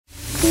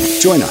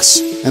Join us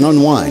and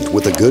unwind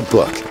with a good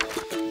book.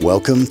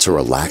 Welcome to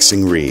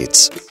Relaxing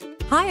Reads.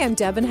 Hi, I'm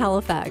Deb in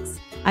Halifax.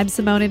 I'm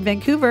Simone in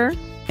Vancouver.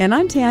 And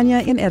I'm Tanya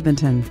in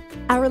Edmonton.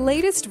 Our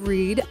latest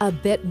read, A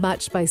Bit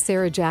Much by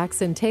Sarah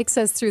Jackson, takes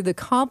us through the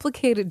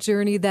complicated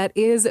journey that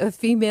is a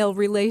female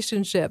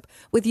relationship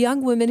with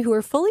young women who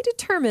are fully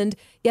determined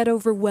yet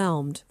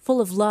overwhelmed, full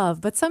of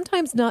love, but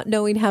sometimes not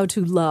knowing how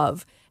to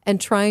love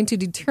and trying to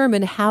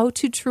determine how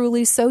to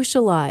truly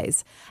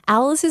socialize.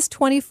 Alice is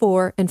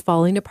 24 and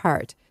falling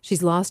apart.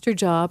 She's lost her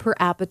job, her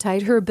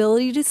appetite, her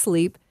ability to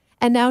sleep,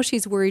 and now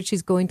she's worried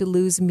she's going to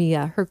lose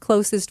Mia, her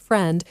closest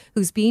friend,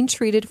 who's being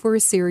treated for a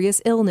serious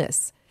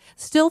illness.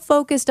 Still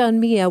focused on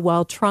Mia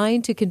while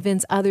trying to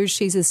convince others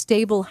she's a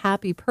stable,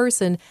 happy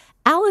person,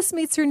 Alice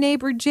meets her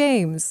neighbor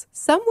James,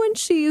 someone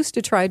she used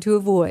to try to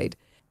avoid.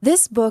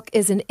 This book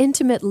is an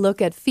intimate look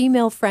at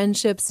female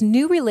friendships,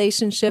 new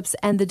relationships,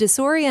 and the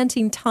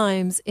disorienting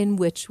times in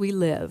which we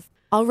live.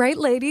 All right,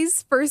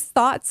 ladies, first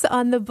thoughts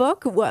on the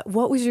book. What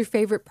was your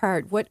favorite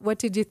part? What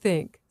did you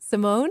think?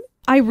 Simone?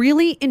 I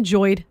really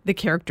enjoyed the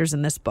characters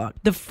in this book.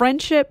 The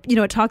friendship,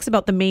 it talks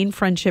about the main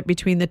friendship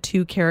between the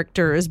two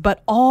characters,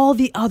 but all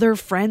the other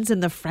friends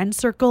in the friend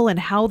circle and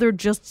how they're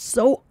just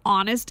so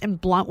honest and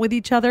blunt with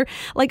each other.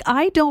 Like,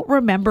 I don't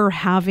remember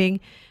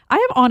I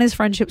have honest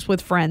friendships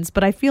with friends,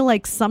 but I feel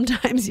like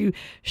sometimes you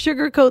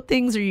sugarcoat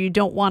things or you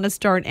don't want to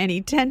start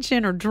any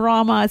tension or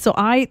drama. So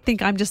I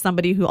think I'm just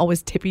somebody who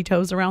always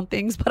tippy-toes around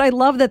things. But I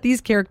love that these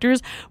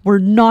characters were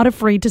not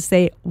afraid to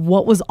say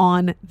what was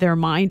on their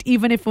mind,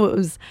 even if it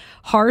was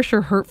harsh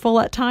or hurtful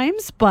at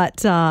times. But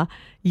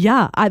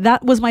that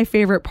was my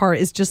favorite part,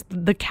 is just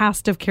the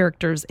cast of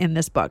characters in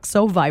this book.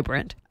 So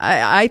vibrant.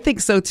 I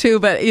think so too,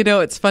 but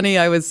it's funny.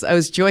 I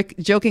was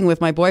joking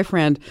with my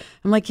boyfriend.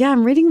 I'm like,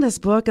 I'm reading this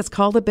book. It's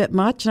called A Bit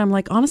Much, and I'm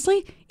like,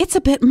 honestly, it's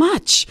a bit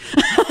much.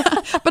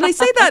 But I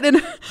say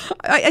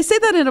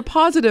that in a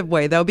positive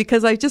way, though,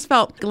 because I just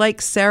felt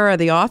like Sarah,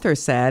 the author,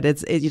 said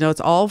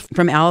it's all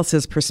from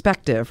Alice's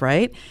perspective,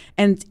 right?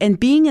 And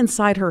being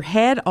inside her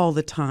head all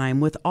the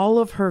time with all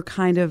of her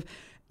kind of,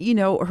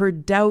 her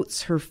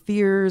doubts, her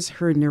fears,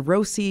 her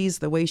neuroses,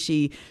 the way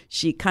she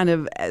kind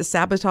of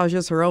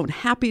sabotages her own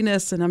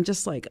happiness. And I'm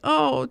just like,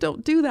 oh,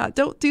 don't do that.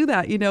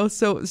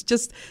 So it's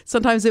just,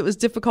 sometimes it was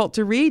difficult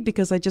to read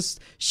because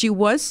she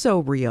was so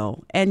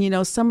real. And,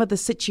 some of the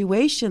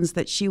situations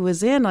that she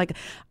was in, like,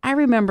 I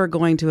remember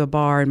going to a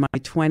bar in my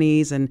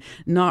 20s and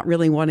not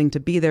really wanting to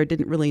be there,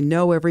 didn't really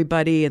know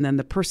everybody. And then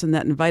the person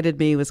that invited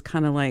me was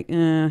kind of like,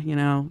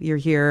 you're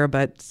here,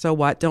 but so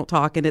what? Don't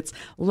talk. And it's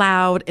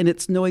loud and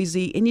it's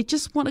noisy. And you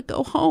just want to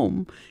go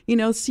home,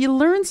 so you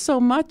learn so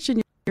much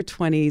in your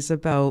 20s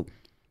about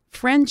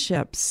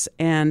friendships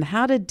and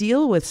how to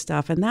deal with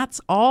stuff. And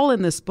that's all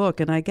in this book.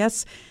 And I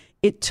guess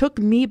it took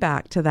me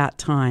back to that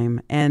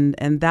time. And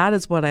that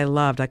is what I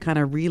loved. I kind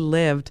of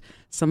relived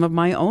some of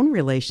my own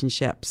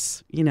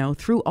relationships,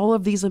 through all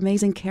of these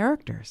amazing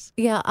characters.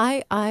 Yeah,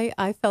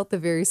 I felt the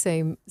very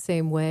same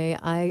way.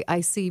 I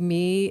see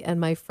me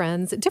and my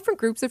friends, different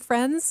groups of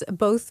friends,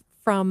 both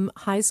from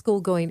high school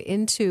going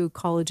into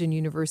college and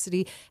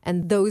university,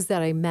 and those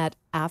that I met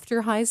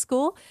after high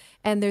school.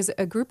 And there's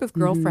a group of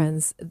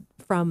girlfriends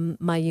from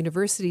my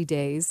university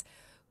days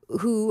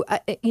who,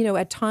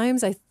 at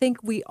times I think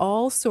we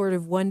all sort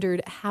of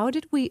wondered, how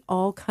did we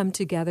all come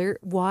together?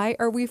 Why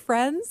are we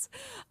friends?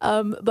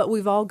 But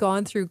we've all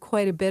gone through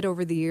quite a bit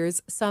over the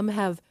years. Some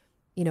have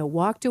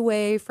walked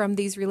away from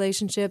these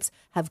relationships,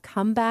 have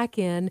come back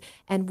in,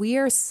 and we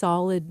are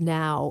solid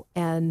now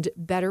and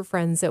better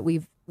friends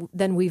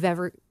than we've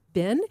ever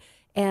been.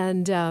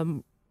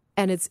 And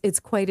it's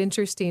quite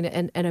interesting.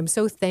 And I'm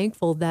so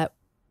thankful that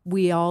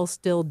we all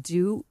still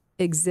do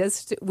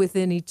exist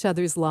within each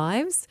other's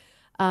lives.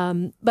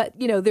 But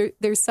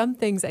there's some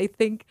things, I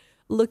think,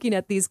 looking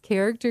at these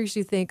characters,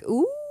 you think,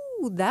 ooh,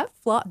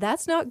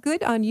 that's not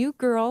good on you,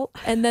 girl.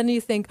 And then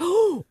you think,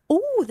 oh,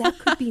 that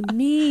could be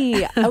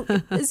me.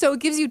 So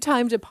it gives you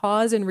time to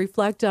pause and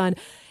reflect on,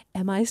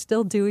 am I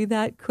still doing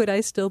that? Could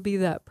I still be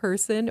that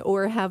person?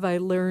 Or have I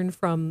learned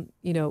from,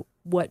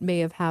 what may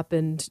have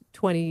happened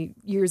 20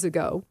 years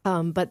ago?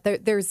 But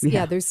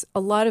there's a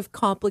lot of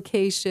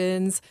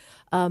complications,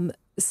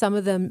 some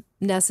of them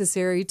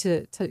necessary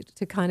to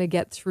kind of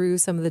get through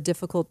some of the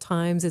difficult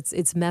times.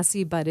 It's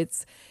messy, but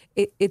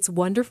it's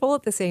wonderful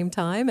at the same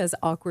time, as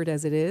awkward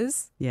as it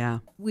is. Yeah.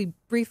 We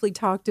briefly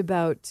talked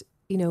about,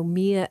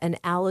 Mia and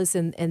Alice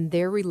and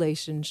their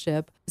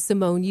relationship.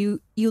 Simone,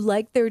 you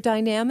like their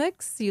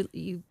dynamics?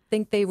 You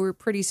think they were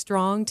pretty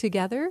strong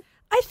together?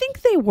 I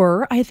think they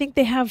were. I think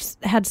they have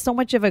had so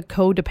much of a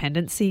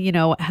codependency,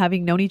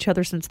 having known each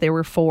other since they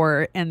were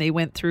 4, and they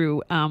went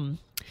through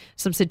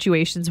some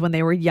situations when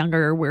they were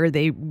younger where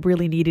they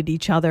really needed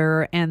each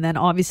other. And then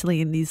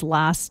obviously in this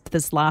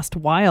last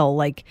while,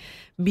 like,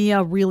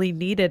 Mia really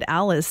needed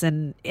Alice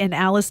and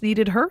Alice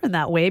needed her in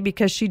that way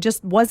because she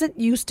just wasn't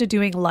used to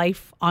doing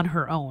life on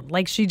her own.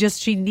 Like, she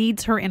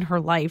needs her in her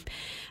life.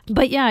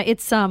 But yeah,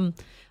 it's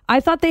I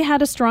thought they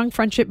had a strong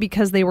friendship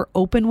because they were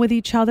open with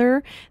each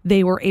other.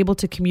 They were able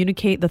to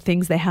communicate the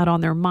things they had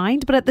on their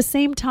mind. But at the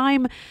same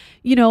time,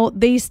 you know,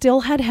 they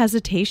still had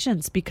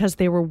hesitations because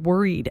they were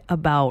worried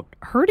about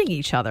hurting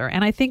each other.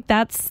 And I think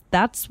that's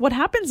what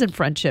happens in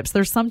friendships.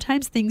 There's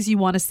sometimes things you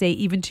want to say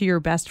even to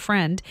your best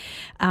friend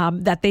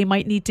that they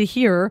might need to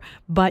hear,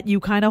 but you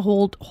kind of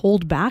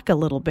hold back a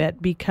little bit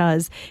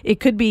because it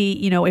could be,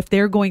 you know, if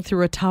they're going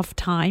through a tough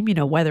time, you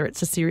know, whether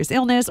it's a serious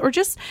illness or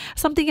just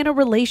something in a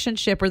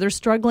relationship or they're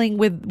struggling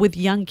with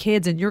young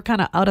kids and you're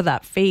kind of out of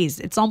that phase.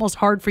 It's almost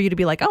hard for you to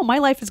be like, oh, my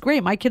life is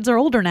great. My kids are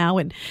older now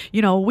and,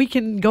 you know, we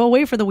can go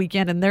away for the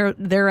weekend and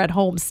they're at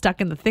home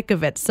stuck in the thick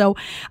of it. So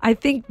I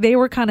think they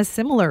were kind of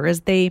similar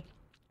as they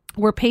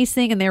were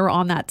pacing and they were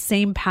on that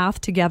same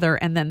path together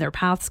and then their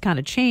paths kind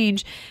of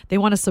change. They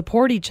want to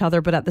support each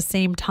other, but at the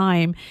same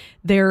time,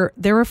 they're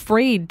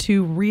afraid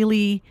to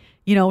really,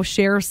 you know,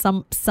 share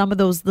some of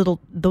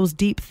those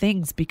deep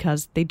things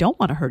because they don't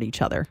want to hurt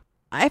each other.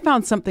 I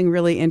found something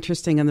really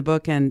interesting in the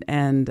book, and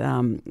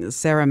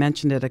Sarah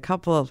mentioned it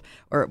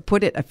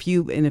put it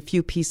in a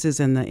few pieces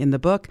in the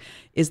book,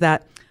 is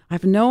that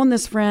I've known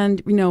this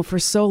friend, you know, for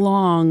so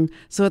long,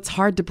 so it's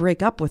hard to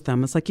break up with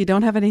them. It's like you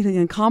don't have anything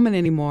in common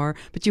anymore,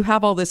 but you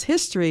have all this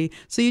history,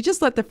 so you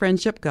just let the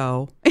friendship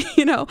go,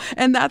 you know,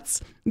 and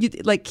you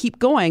like keep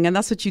going, and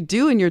that's what you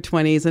do in your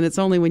 20s, and it's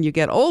only when you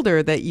get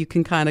older that you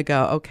can kind of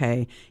go,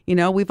 okay, you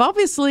know, we've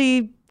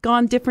obviously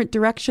gone different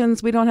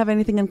directions. We don't have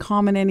anything in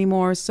common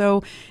anymore.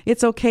 So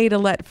it's okay to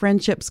let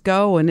friendships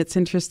go. And it's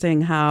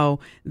interesting how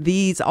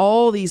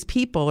all these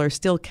people are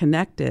still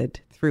connected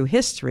through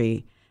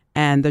history,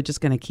 and they're just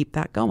going to keep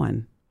that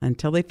going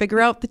until they figure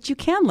out that you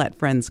can let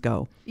friends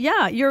go.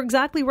 Yeah, you're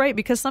exactly right.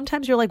 Because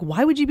sometimes you're like,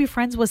 why would you be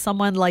friends with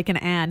someone like an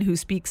Anne who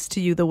speaks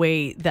to you the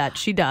way that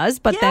she does?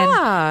 But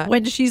then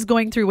when she's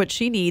going through what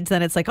she needs,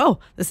 then it's like, oh,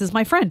 this is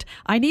my friend.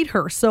 I need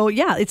her. So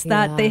yeah, it's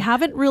that they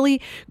haven't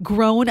really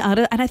grown out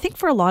of, and I think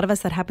for a lot of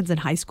us that happens in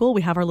high school,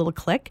 we have our little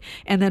clique.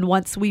 And then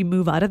once we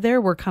move out of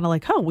there, we're kind of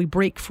like, oh, we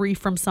break free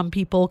from some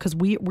people because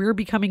we're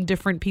becoming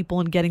different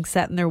people and getting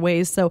set in their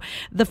ways. So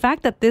the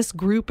fact that this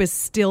group is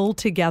still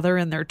together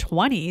in their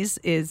 20s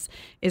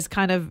is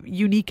kind of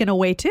unique in a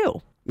way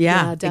too.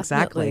 Yeah,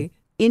 exactly.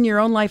 In your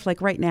own life,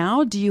 like right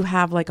now, do you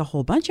have like a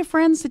whole bunch of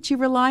friends that you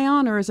rely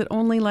on, or is it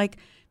only like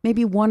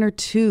maybe one or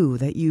two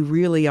that you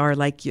really are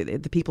like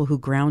the people who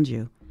ground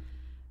you?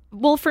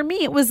 Well, for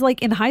me, it was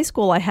like in high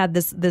school, I had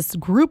this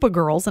group of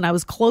girls and I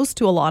was close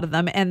to a lot of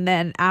them. And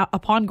then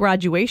upon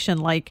graduation,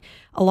 like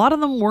a lot of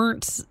them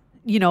weren't,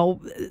 you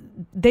know,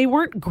 they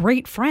weren't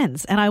great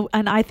friends. And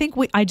I think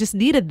I just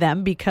needed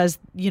them because,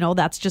 you know,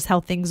 that's just how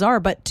things are.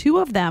 But two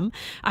of them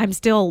I'm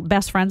still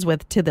best friends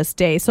with to this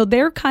day. So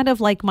they're kind of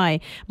like my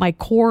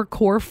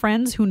core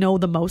friends who know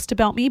the most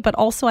about me. But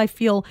also I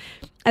feel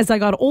as I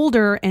got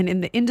older and in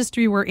the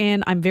industry we're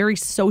in, I'm very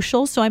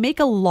social. So I make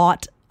a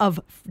lot of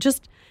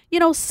just, you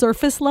know,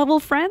 surface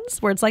level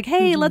friends where it's like,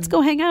 hey, let's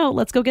go hang out.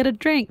 Let's go get a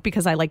drink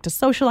because I like to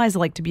socialize. I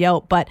like to be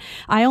out. But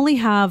I only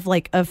have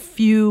like a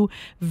few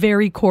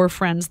very core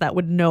friends that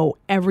would know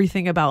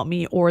everything about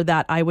me or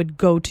that I would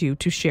go to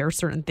share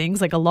certain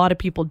things. Like a lot of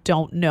people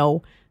don't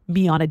know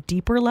me on a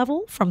deeper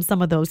level from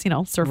some of those, you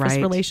know, surface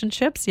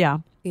relationships. Yeah.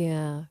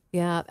 Yeah.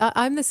 Yeah.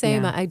 I'm the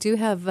same. Yeah. I do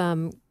have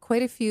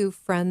quite a few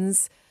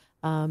friends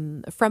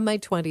from my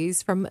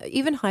 20s, from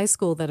even high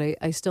school that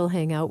I still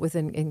hang out with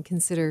and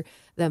consider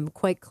them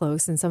quite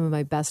close and some of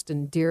my best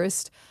and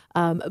dearest.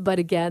 But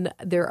again,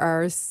 there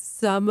are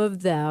some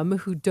of them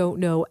who don't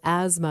know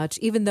as much,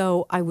 even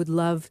though I would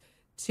love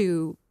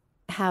to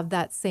have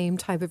that same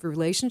type of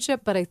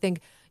relationship. But I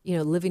think, you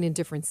know, living in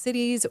different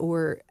cities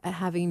or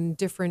having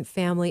different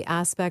family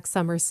aspects,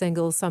 some are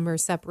single, some are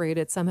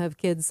separated, some have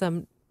kids,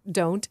 some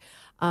don't.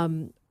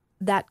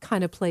 That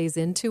kind of plays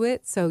into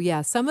it. So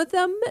yeah, some of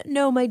them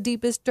know my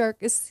deepest,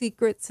 darkest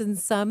secrets and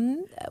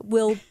some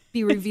will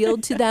be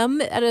revealed to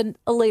them at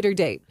a later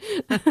date.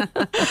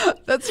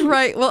 That's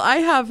right. Well, I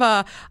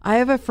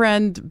have a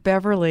friend,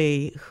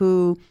 Beverly,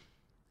 who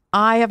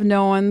I have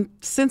known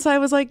since I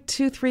was like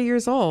 2-3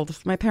 years old.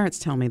 My parents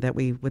tell me that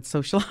we would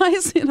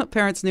socialize. You know,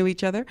 parents knew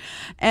each other.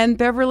 And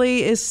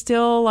Beverly is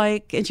still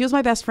like, and she was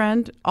my best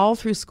friend all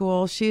through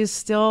school. She is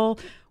still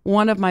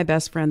one of my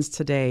best friends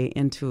today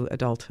into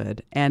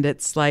adulthood. And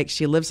it's like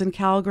she lives in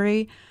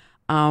Calgary.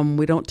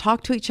 We don't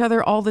talk to each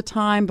other all the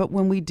time, but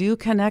when we do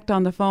connect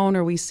on the phone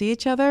or we see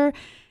each other,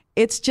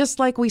 it's just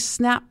like we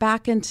snap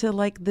back into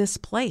like this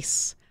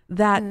place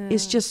that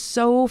is just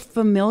so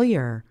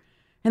familiar.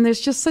 And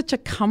there's just such a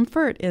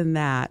comfort in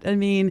that. I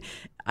mean,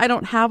 I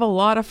don't have a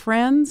lot of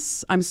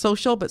friends. I'm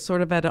social, but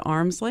sort of at an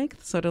arm's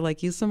length, sort of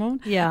like you, Simone.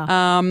 Yeah.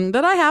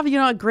 But I have, you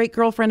know, a great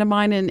girlfriend of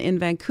mine in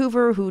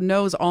Vancouver who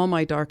knows all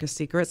my darkest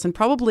secrets and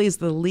probably is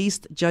the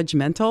least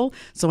judgmental.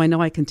 So I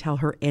know I can tell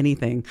her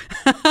anything.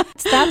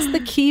 That's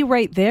the key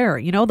right there.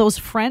 You know, those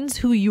friends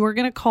who you are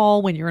going to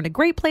call when you're in a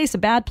great place, a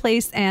bad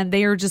place, and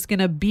they are just going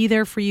to be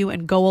there for you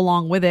and go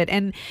along with it.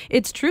 And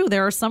it's true.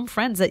 There are some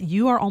friends that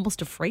you are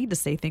almost afraid to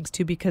say things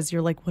to because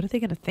you're like, what are they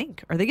going to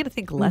think? Are they going to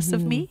think less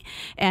of me?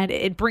 And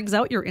it brings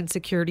out your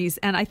insecurities.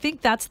 And I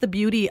think that's the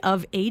beauty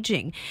of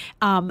aging.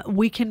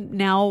 We can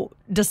now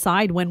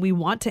decide when we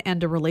want to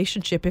end a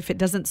relationship. If it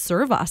doesn't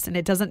serve us and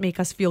it doesn't make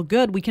us feel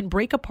good, we can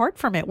break apart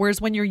from it.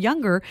 Whereas when you're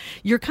younger,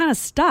 you're kind of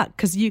stuck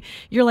because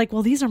you're like,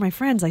 well, these are my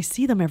friends. I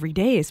see them every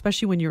day,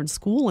 especially when you're in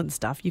school and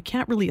stuff. You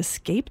can't really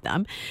escape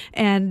them.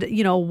 And,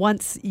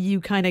 once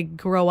you kind of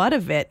grow out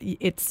of it,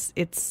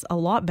 it's a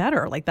lot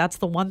better. Like, that's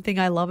the one thing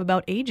I love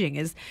about aging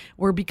is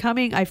we're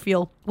becoming, I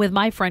feel, with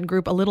my friend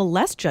group, a little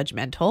less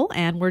judgmental,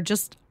 and we're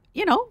just,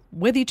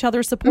 with each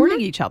other,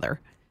 supporting each other.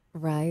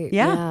 Right.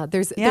 Yeah.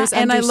 There's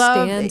And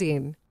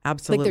understanding.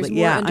 Absolutely. Like there's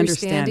more yeah.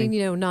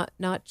 understanding,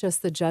 not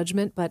just the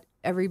judgment, but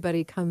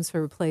everybody comes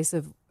from a place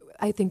of,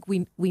 I think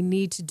we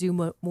need to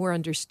do more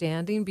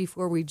understanding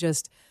before we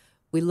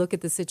look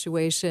at the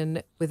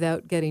situation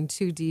without getting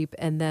too deep,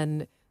 and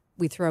then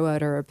we throw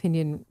out our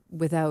opinion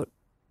without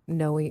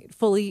knowing,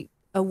 fully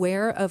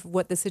aware of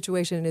what the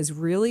situation is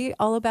really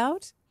all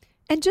about.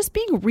 And just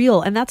being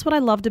real. And that's what I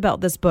loved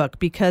about this book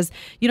because,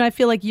 I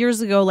feel like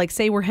years ago, like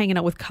say we're hanging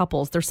out with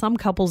couples. There's some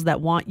couples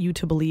that want you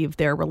to believe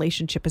their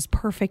relationship is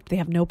perfect. They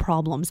have no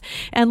problems.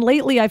 And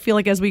lately, I feel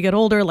like as we get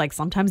older, like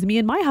sometimes me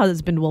and my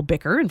husband will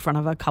bicker in front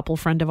of a couple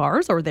friend of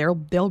ours, or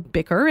they'll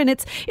bicker. And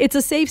it's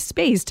a safe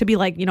space to be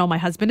like, my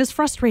husband is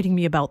frustrating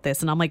me about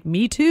this. And I'm like,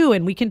 me too.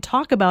 And we can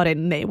talk about it.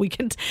 And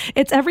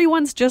it's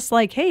everyone's just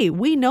like, hey,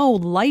 we know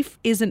life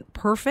isn't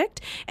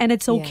perfect. And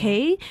it's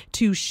okay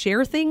to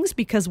share things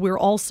because we're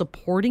all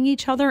supporting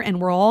each other and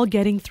we're all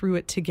getting through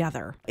it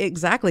together.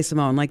 Exactly,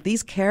 Simone. Like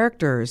these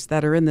characters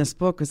that are in this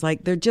book is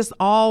like they're just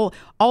all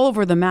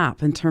over the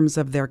map in terms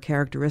of their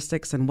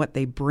characteristics and what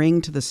they bring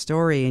to the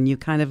story. And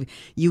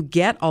you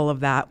get all of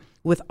that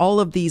with all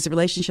of these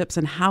relationships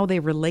and how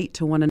they relate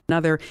to one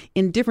another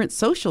in different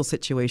social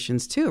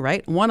situations too,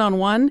 right?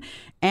 One-on-one,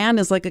 Anne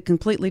is like a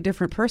completely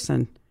different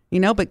person,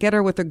 but get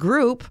her with a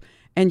group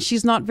and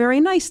she's not very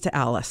nice to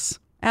Alice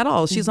at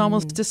all. She's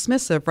almost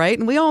dismissive, right?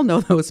 And we all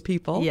know those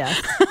people. Yeah.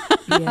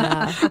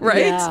 Yeah.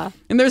 Right? Yeah.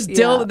 And there's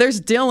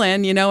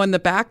Dylan, in the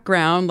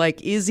background,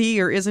 like, is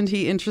he or isn't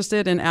he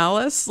interested in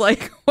Alice?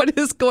 Like, what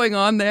is going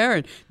on there?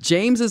 And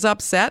James is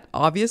upset,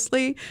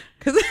 obviously.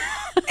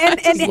 And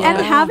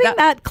having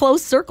that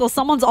close circle,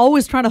 someone's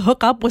always trying to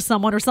hook up with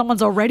someone or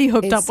someone's already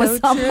hooked up with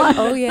someone.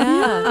 Oh,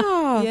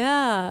 yeah.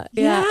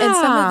 Yeah. And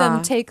some of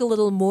them take a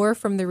little more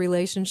from the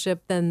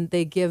relationship than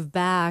they give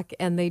back,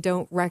 and they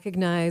don't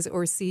recognize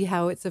or see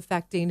how it's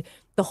affecting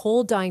the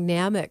whole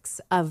dynamics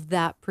of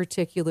that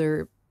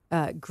particular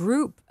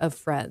group of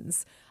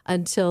friends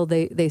until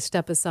they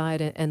step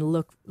aside and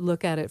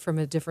look at it from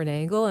a different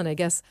angle. And I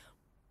guess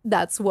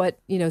that's what,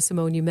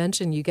 Simone, you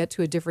mentioned, you get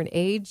to a different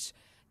age,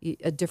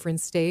 a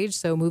different stage.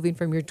 So moving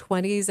from your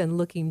 20s and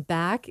looking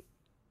back,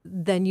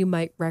 then you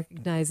might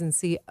recognize and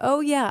see,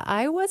 oh yeah,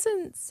 I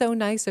wasn't so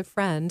nice a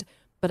friend,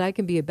 but I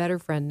can be a better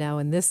friend now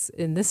in this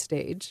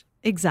stage.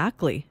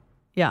 Exactly.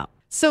 Yeah.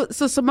 So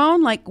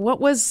Simone, like who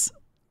was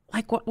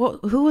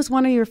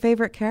one of your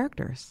favorite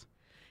characters?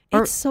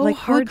 It's so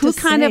hard to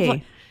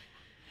say.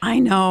 I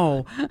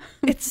know.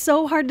 It's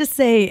so hard to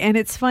say. And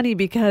it's funny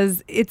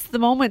because it's the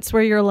moments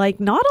where you're like,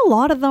 not a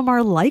lot of them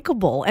are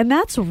likable. And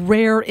that's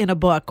rare in a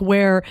book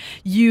where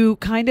you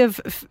kind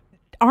of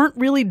aren't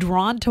really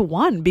drawn to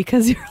one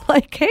because you're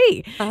like,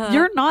 hey,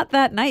 you're not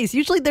that nice.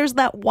 Usually there's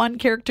that one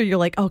character you're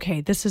like,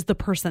 okay, this is the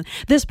person.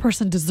 This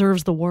person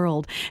deserves the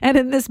world. And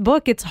in this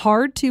book, it's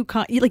hard to,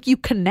 you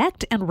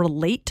connect and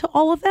relate to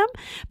all of them.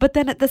 But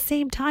then at the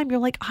same time, you're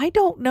like, I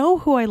don't know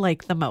who I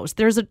like the most.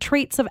 There's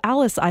traits of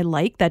Alice I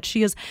like, that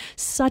she is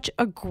such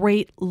a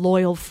great,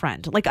 loyal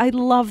friend. Like, I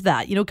love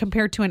that,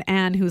 compared to an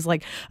Anne who's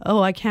like,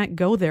 oh, I can't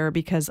go there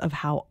because of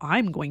how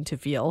I'm going to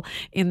feel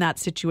in that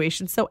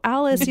situation. So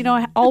Alice,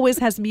 always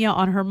has Mia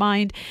on her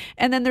mind.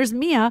 And then there's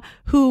Mia,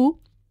 who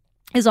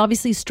is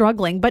obviously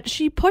struggling, but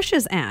she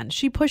pushes Anne.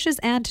 She pushes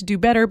Anne to do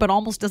better, but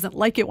almost doesn't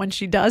like it when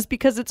she does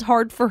because it's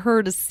hard for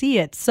her to see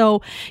it.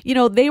 So,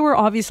 they were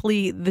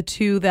obviously the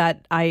two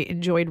that I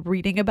enjoyed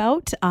reading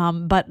about.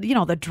 But,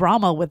 the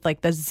drama with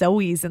like the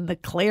Zoes and the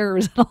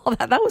Claires and all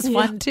that was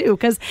fun too,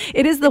 because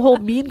it is the whole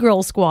Mean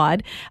Girl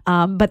squad.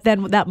 But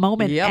then that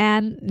moment,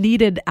 Anne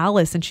needed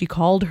Alice and she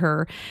called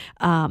her,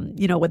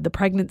 with the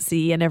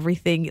pregnancy and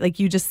everything. Like,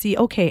 you just see,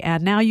 okay,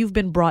 Anne, now you've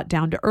been brought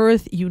down to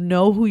earth. You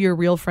know who your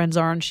real friends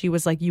are. And she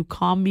was like, you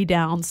calm me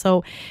down.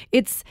 So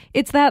it's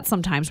that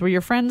sometimes where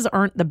your friends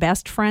aren't the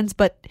best friends,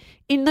 but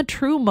in the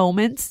true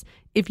moments,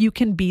 if you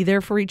can be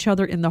there for each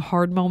other in the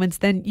hard moments,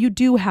 then you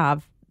do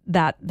have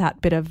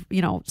that bit of,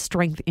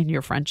 strength in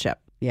your friendship.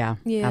 Yeah,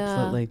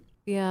 absolutely.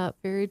 Yeah,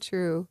 very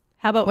true.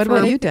 What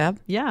about you,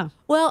 Deb? Yeah.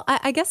 Well,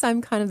 I guess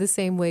I'm kind of the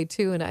same way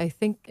too. And I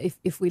think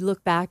if we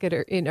look back at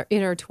in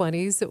our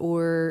 20s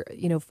or,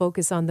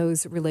 focus on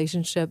those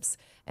relationships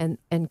and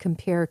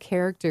compare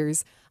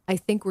characters, I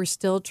think we're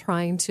still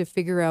trying to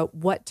figure out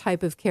what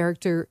type of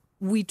character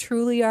we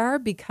truly are,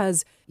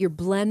 because you're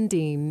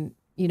blending,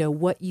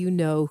 what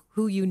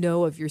who you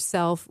know of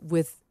yourself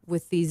with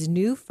these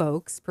new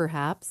folks,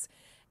 perhaps,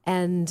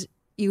 and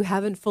you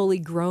haven't fully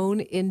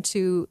grown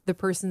into the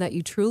person that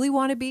you truly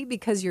want to be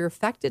because you're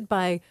affected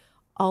by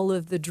all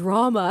of the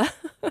drama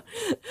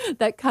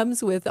that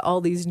comes with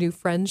all these new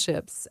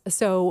friendships.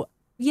 So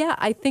yeah,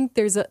 I think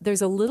there's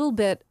a little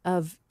bit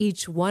of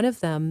each one of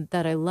them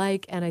that I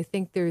like, and I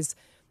think there's,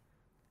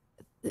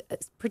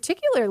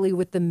 particularly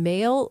with the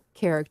male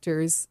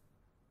characters,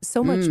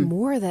 so much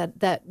more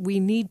that we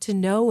need to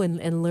know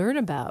and learn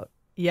about.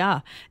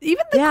 Yeah.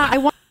 I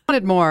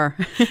wanted more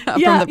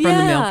from the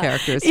male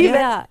characters.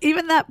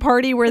 Even that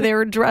party where they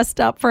were dressed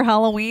up for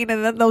Halloween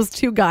and then those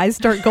two guys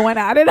start going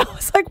at it. I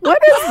was like, what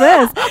is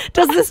this?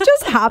 Does this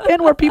just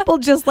happen where people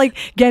just like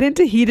get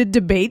into heated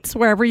debates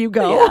wherever you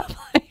go? Yeah.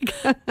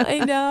 Like,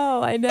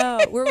 I know.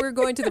 We're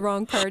going to the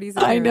wrong parties.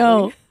 I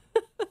know.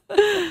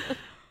 Apparently.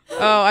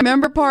 Oh, I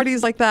remember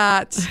parties like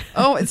that.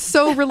 Oh, it's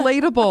so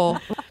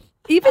relatable.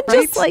 Even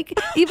Right?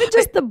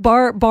 just the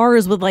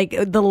bars with like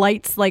the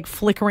lights like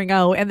flickering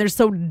out and they're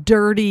so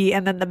dirty,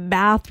 and then the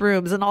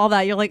bathrooms and all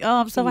that. You're like,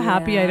 oh, I'm so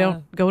happy I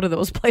don't go to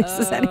those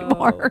places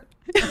anymore.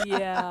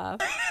 Yeah.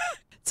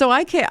 So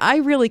I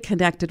really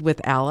connected with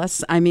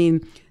Alice. I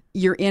mean,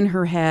 you're in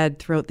her head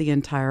throughout the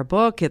entire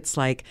book. It's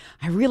like,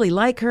 I really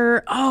like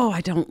her. Oh,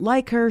 I don't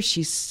like her.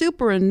 She's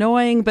super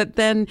annoying. But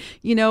then,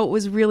 it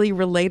was really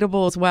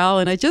relatable as well.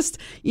 And I just,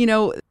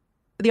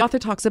 the author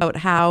talks about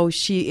how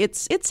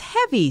it's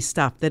heavy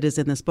stuff that is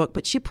in this book,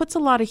 but she puts a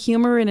lot of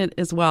humor in it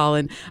as well.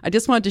 And I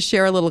just wanted to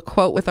share a little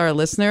quote with our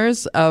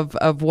listeners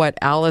of what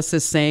Alice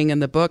is saying in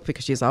the book,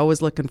 because she's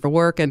always looking for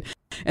work. And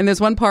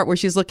there's one part where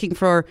she's looking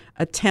for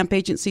a temp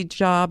agency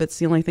job. It's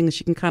the only thing that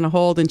she can kind of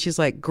hold. And she's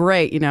like,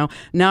 great, now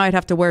I'd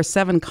have to wear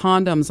 7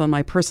 condoms on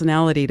my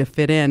personality to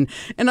fit in.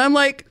 And I'm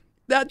like,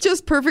 that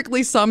just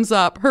perfectly sums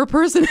up her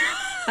personality.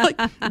 Like,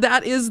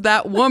 that is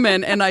that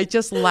woman. And I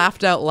just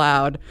laughed out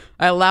loud.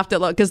 I laughed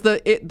out loud because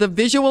the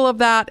visual of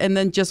that and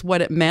then just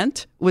what it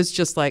meant was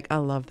just like, I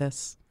love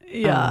this.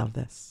 Yeah. I love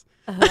this.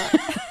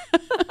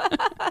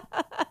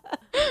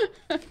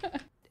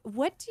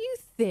 What do you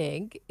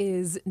think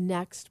is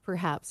next,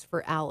 perhaps,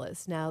 for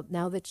Alice now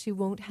that she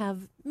won't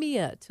have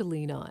Mia to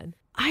lean on?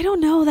 I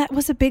don't know. That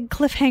was a big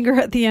cliffhanger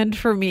at the end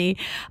for me.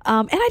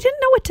 And I didn't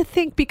know what to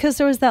think, because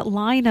there was that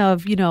line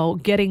of,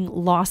 getting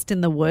lost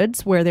in the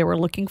woods where they were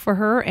looking for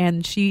her.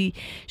 And she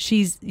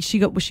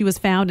was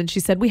found and she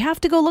said, we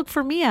have to go look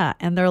for Mia.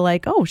 And they're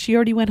like, oh, she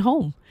already went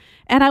home.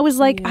 And I was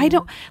like, I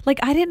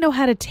didn't know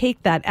how to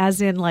take that,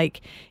 as in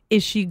like,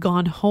 is she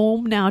gone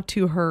home now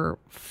to her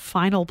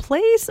final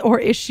place, or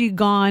is she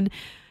gone,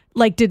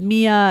 like, did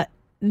Mia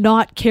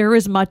not care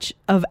as much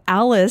of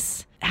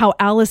Alice, how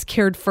Alice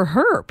cared for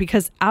her,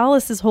 because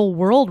Alice's whole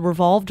world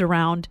revolved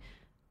around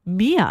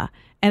Mia.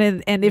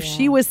 And if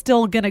she was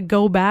still going to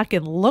go back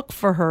and look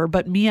for her,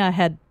 but Mia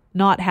had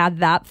not had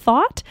that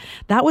thought,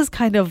 that was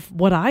kind of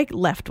what I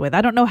left with.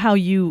 I don't know how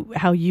you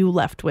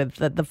left with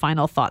the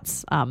final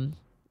thoughts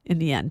in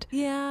the end.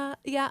 Yeah.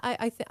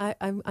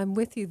 I'm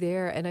with you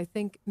there. And I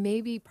think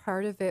maybe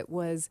part of it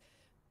was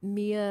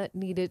Mia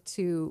needed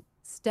to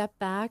step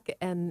back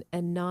and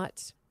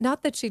not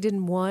that she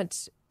didn't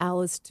want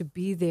Alice to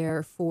be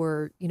there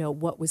for,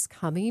 what was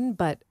coming,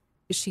 but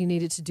she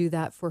needed to do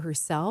that for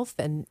herself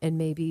and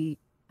maybe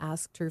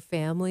asked her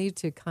family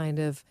to kind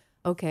of,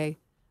 okay,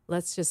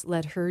 let's just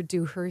let her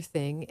do her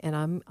thing,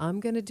 and I'm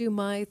going to do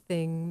my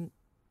thing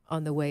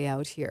on the way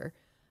out here.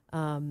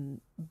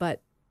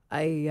 But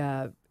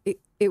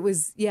it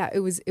was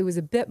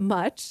a bit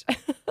much.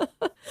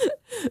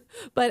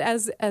 But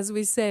as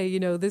we say,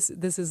 this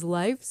is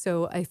life.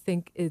 So I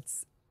think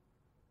it's,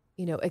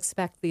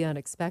 expect the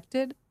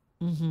unexpected.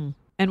 Mm-hmm.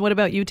 And what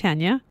about you,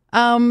 Tanya?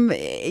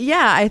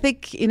 I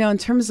think, in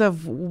terms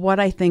of what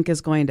I think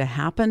is going to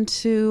happen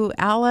to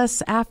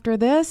Alice after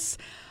this,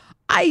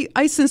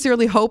 I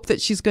sincerely hope that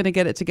she's going to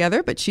get it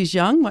together, but she's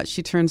young.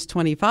 She turns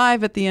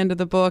 25 at the end of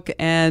the book.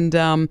 And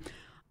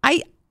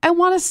I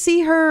want to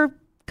see her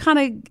kind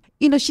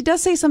of, she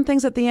does say some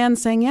things at the end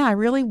saying, I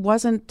really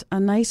wasn't a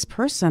nice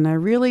person.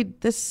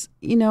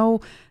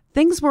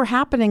 Things were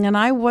happening and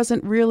I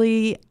wasn't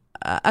really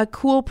a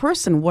cool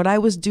person, what I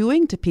was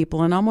doing to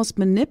people and almost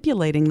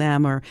manipulating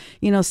them or,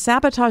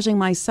 sabotaging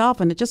myself.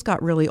 And it just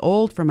got really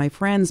old for my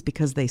friends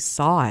because they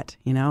saw it,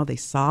 they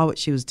saw what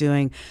she was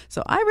doing.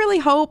 So I really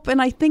hope,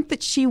 and I think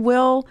that she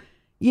will,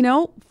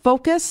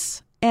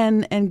 focus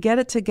and get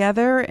it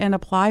together and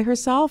apply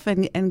herself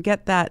and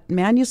get that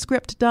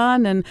manuscript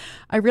done. And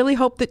I really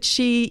hope that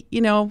she,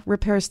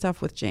 repairs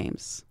stuff with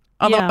James.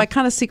 Although I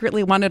kind of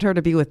secretly wanted her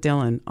to be with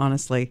Dylan,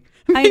 honestly.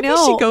 Maybe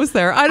she goes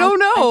there. I don't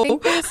know. I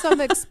think there's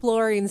some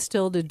exploring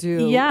still to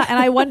do. Yeah, and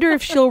I wonder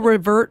if she'll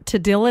revert to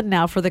Dylan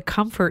now for the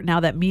comfort now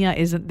that Mia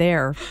isn't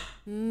there.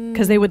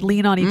 Because they would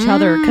lean on each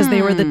other because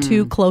they were the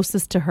two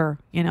closest to her,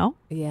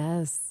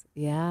 Yes.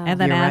 Yeah. And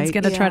then You're Anne's right.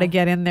 going to try to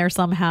get in there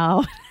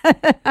somehow.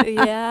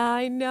 Yeah,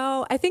 I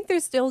know. I think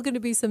there's still going to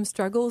be some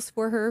struggles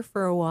for her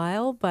for a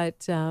while,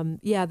 but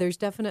there's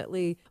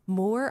definitely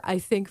more, I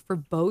think, for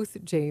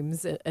both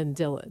James and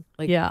Dylan.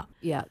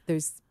 Yeah,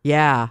 there's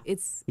Yeah.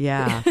 It's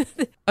Yeah.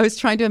 I was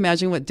trying to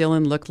imagine what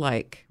Dylan looked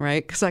like,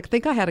 right? Because I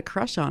think I had a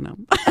crush on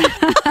him.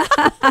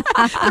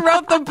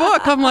 Throughout the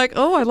book, I'm like,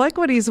 oh, I like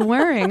what he's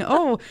wearing.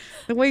 Oh,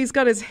 the way he's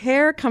got his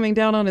hair coming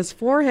down on his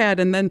forehead.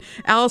 And then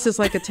Alice is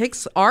like, it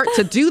takes art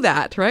to do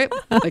that, right?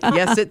 Like,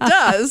 yes, it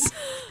does.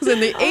 Because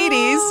in the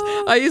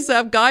 80s, I used to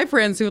have guy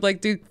friends who would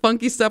like do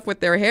funky stuff with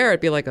their hair.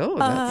 I'd be like, oh,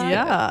 that's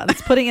Yeah,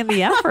 that's putting in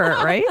the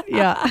effort, right?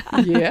 Yeah.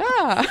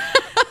 yeah.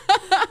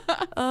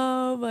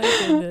 oh my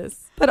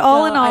goodness. But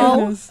all in all,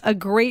 goodness. a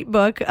great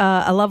book,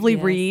 a lovely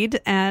Yes.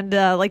 read. And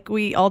like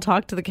we all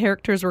talked, the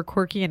characters were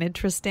quirky and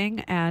interesting.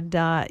 And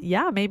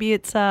yeah, maybe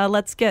it's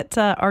let's get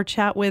our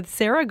chat with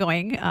Sarah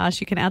going.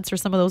 She can answer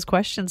some of those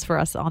questions for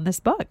us on this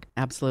book.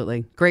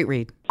 Absolutely. Great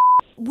read.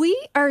 We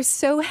are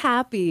so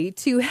happy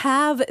to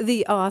have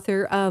the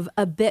author of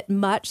A Bit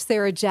Much,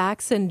 Sarah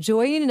Jackson,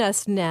 joining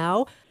us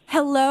now.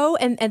 Hello,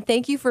 and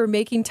thank you for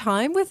making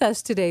time with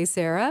us today,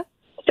 Sarah.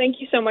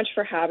 Thank you so much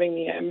for having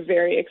me. I'm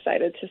very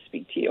excited to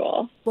speak to you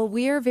all. Well,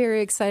 we are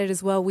very excited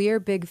as well. We are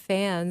big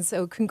fans.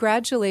 So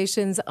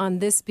congratulations on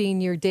this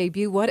being your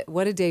debut. What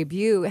a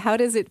debut. How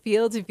does it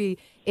feel to be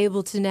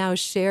able to now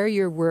share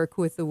your work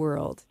with the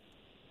world?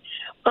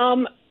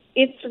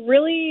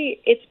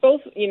 It's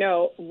both,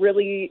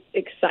 really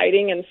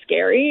exciting and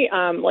scary.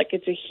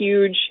 It's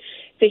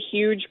a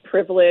huge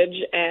privilege,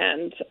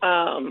 and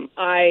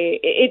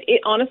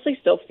it honestly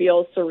still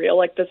feels surreal.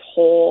 Like the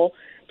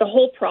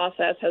whole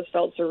process has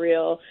felt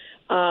surreal,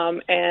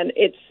 and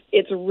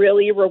it's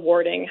really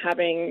rewarding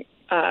having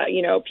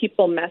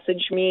people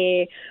message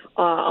me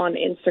on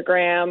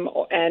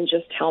Instagram and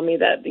just tell me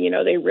that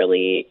they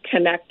really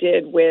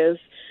connected with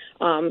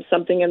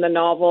something in the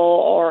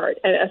novel,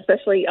 and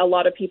especially a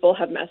lot of people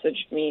have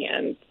messaged me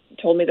and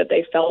told me that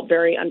they felt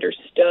very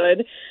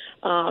understood,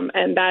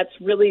 and that's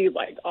really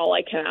like all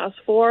I can ask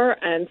for.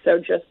 And so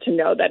just to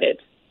know that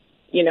it's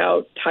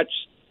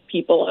touched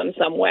people in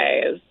some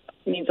way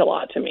means a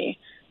lot to me.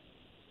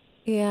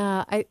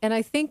 Yeah,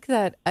 I think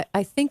that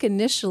I think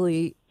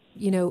initially,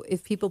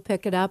 if people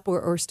pick it up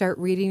or start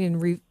reading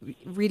and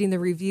reading the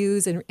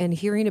reviews and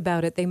hearing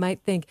about it, they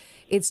might think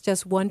it's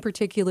just one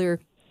particular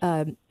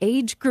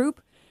age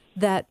group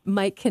that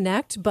might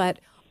connect. But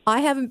I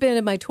haven't been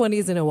in my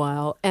 20s in a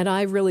while, and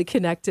I really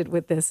connected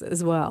with this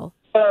as well.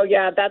 Oh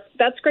yeah,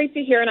 that's great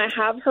to hear. And I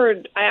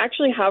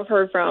actually have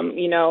heard from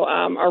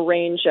a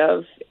range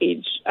of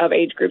age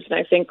groups, and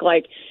I think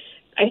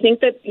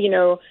that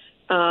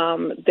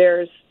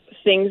there's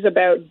things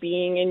about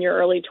being in your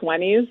early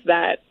 20s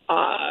that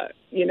are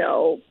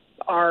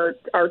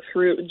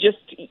true, just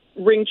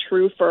ring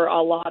true for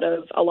a lot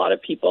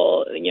of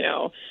people,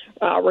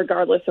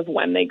 regardless of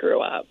when they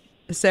grew up.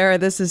 Sarah,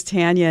 this is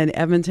Tanya in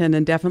Edmonton,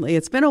 and definitely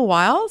it's been a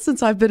while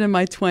since I've been in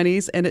my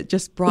 20s, and it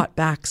just brought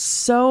back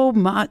so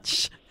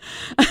much.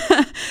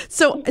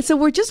 So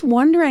we're just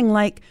wondering,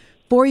 like,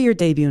 for your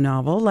debut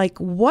novel, like,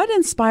 what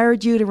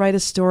inspired you to write a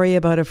story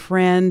about a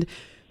friend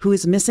who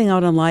is missing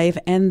out on life,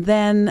 and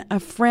then a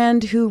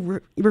friend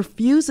who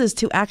refuses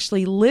to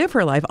actually live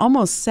her life,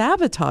 almost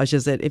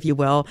sabotages it, if you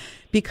will,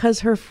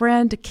 because her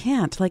friend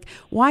can't? Like,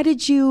 why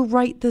did you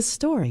write this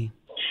story?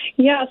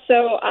 Yeah,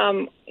 so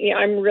I'm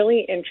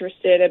really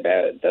interested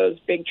about those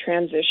big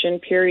transition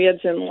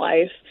periods in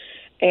life.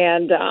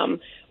 And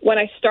when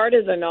I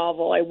started the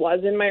novel, I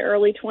was in my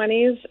early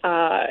 20s.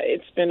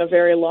 It's been a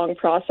very long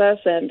process,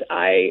 and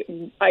I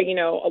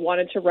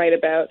wanted to write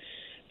about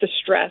the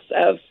stress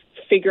of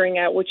figuring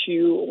out what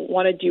you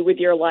want to do with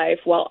your life,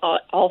 while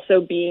also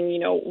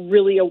being,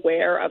 really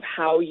aware of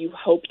how you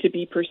hope to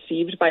be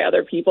perceived by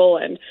other people,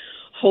 and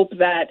hope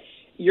that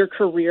your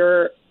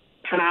career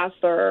path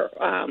or,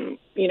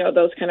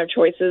 those kind of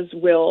choices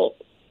will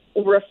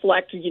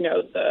reflect,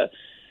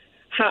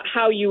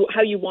 how you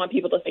want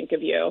people to think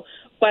of you.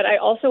 But I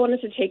also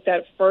wanted to take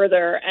that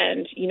further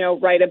and,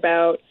 write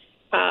about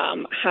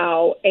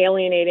how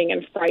alienating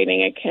and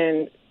frightening it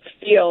can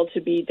feel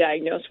to be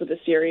diagnosed with a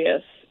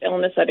serious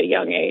illness at a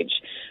young age,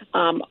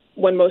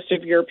 when most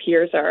of your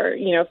peers are,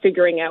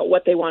 figuring out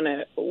what they want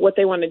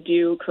to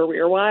do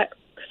career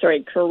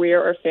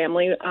or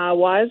family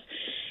wise.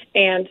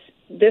 And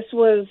this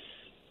was,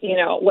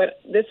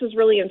 this was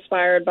really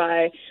inspired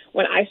by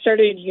when I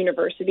started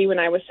university when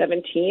I was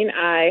 17.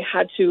 I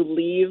had to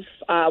leave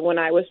when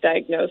I was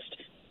diagnosed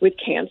with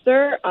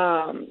cancer.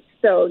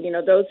 So,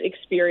 those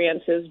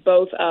experiences,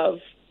 both of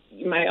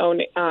my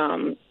own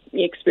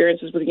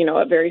experiences with,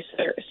 a very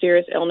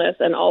serious illness,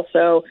 and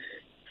also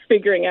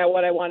figuring out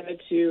what I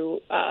wanted to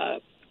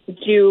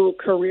do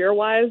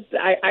career-wise,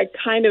 I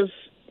kind of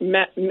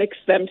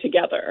mixed them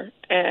together.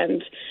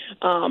 And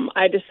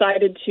I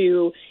decided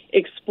to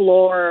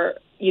explore,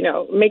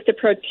 make the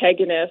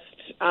protagonist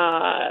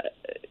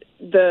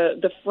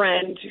the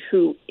friend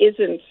who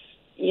isn't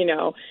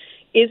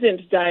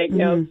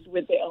diagnosed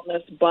with the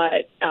illness,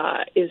 but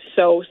is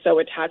so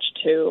attached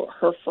to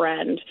her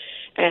friend.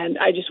 And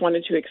I just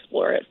wanted to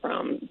explore it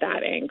from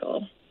that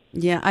angle.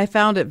 Yeah, I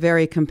found it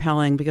very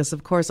compelling because,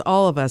 of course,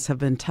 all of us have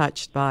been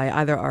touched by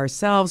either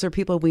ourselves or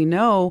people we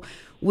know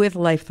with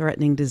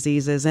life-threatening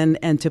diseases.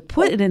 And to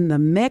put it in the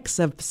mix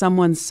of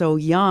someone so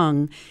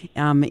young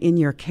in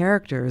your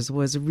characters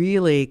was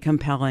really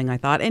compelling, I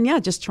thought. And yeah,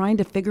 just trying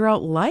to figure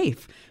out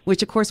life,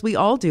 which, of course, we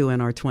all do in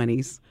our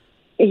 20s.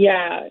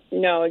 Yeah,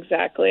 no,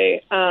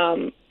 exactly.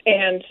 And,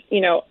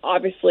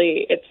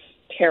 obviously it's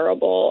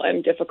terrible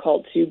and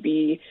difficult to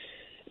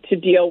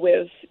deal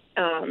with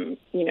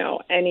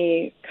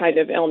any kind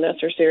of illness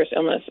or serious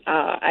illness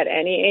at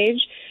any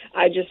age.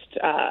 I just,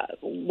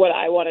 what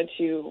I wanted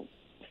to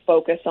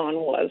focus on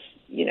was,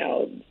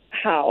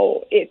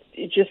 how it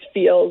just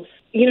feels,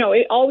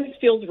 it always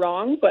feels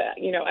wrong, but,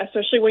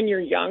 especially when you're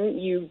young,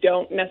 you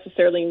don't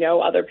necessarily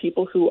know other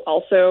people who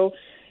also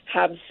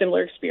have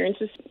similar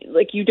experiences.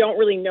 Like, you don't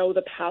really know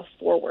the path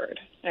forward,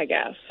 I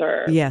guess,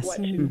 or yes. what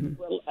to,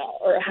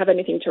 or have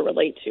anything to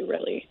relate to,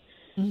 really.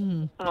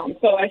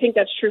 So I think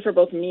that's true for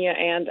both Mia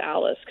and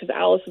Alice, because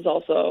Alice is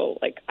also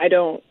like, I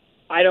don't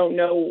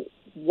know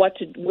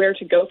where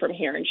to go from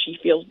here, and she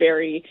feels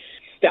very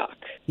stuck.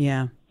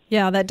 Yeah.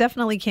 Yeah, that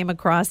definitely came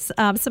across.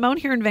 Simone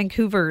here in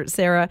Vancouver,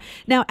 Sarah.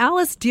 Now,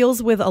 Alice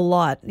deals with a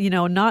lot.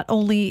 Not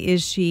only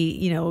is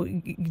she,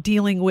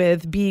 dealing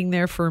with being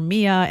there for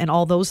Mia and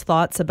all those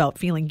thoughts about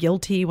feeling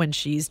guilty when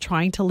she's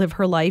trying to live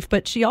her life,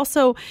 but she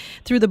also,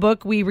 through the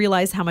book, we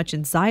realize how much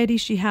anxiety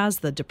she has,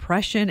 the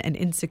depression and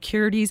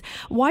insecurities.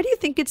 Why do you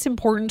think it's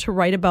important to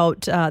write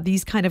about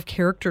these kind of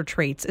character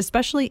traits,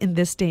 especially in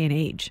this day and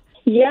age?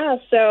 Yeah,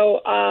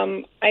 so,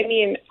 I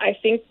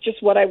think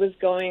just what I was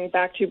going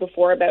back to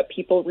before about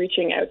people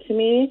reaching out to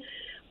me,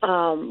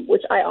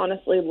 which I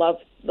honestly love,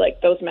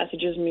 like, those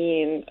messages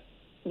mean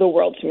the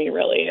world to me,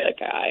 really.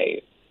 Like,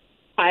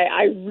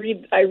 I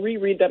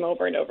reread them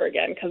over and over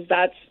again, because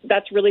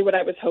that's really what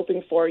I was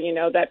hoping for,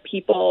 that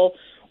people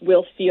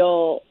will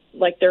feel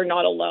like they're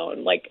not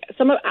alone. Like,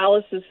 some of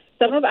Alice's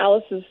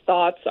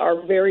thoughts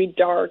are very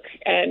dark,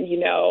 and,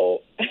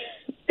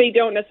 they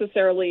don't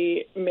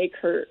necessarily make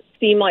her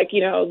seem like,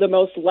 the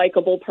most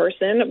likable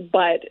person,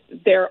 but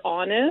they're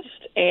honest.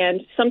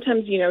 And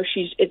sometimes,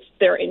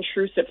 they're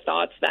intrusive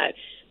thoughts that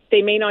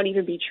they may not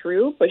even be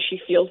true, but she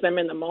feels them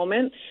in the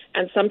moment.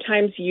 And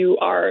sometimes you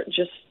are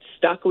just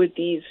stuck with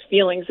these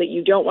feelings that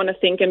you don't want to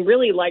think and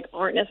really, like,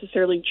 aren't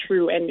necessarily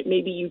true. And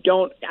maybe you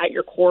don't at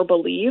your core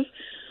believe,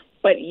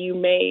 but you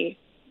may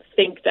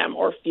think them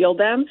or feel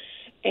them.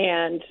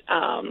 And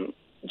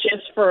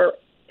just for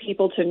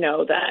people to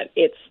know that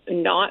it's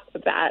not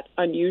that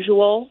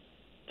unusual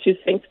to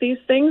think these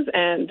things,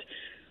 and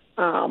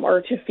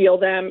or to feel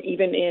them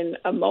even in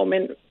a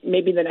moment.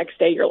 Maybe the next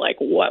day you're like,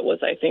 what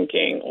was I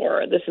thinking?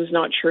 Or this is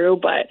not true.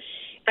 But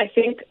I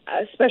think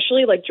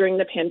especially like during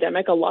the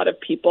pandemic, a lot of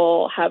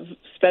people have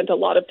spent a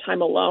lot of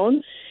time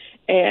alone,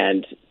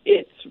 and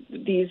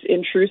these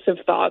intrusive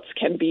thoughts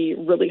can be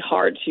really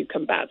hard to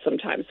combat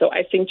sometimes. So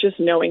I think just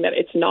knowing that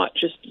it's not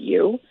just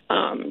you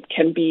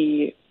can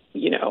be,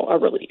 a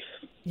relief.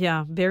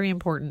 Yeah, very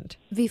important.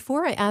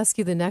 Before I ask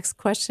you the next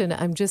question,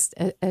 I'm just,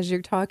 as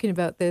you're talking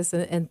about this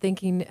and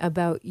thinking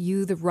about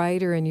you, the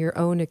writer, and your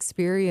own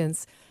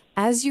experience,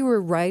 as you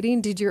were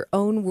writing, did your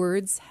own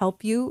words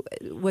help you?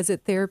 Was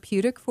it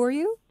therapeutic for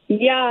you?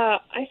 Yeah,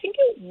 I think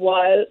it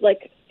was.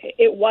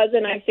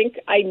 And I think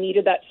I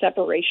needed that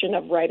separation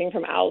of writing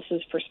from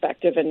Alice's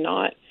perspective and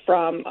not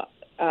from,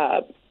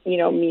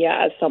 Mia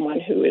as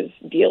someone who is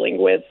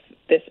dealing with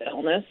this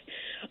illness.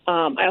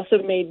 I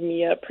also made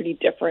Mia pretty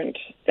different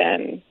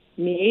than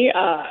me.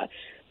 I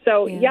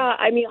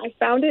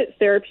found it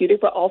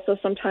therapeutic, but also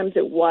sometimes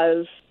it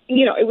was,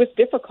 it was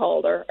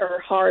difficult or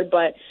hard,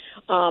 but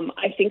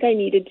I think I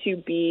needed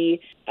to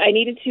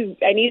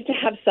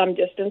have some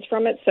distance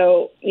from it.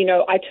 So,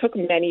 I took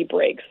many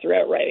breaks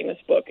throughout writing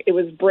this book. It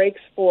was breaks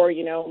for,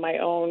 my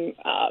own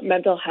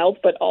mental health,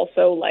 but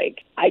also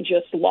I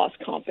just lost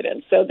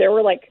confidence. So there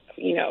were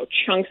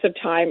chunks of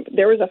time.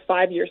 There was a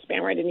 5-year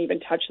span where I didn't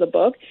even touch the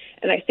book.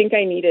 And I think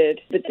I needed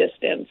the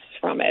distance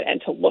from it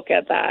and to look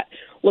at it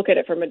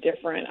from a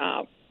different,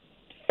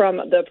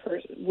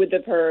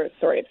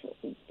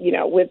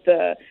 with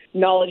the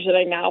knowledge that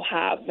I now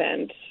have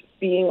and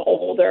being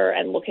older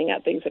and looking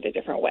at things in a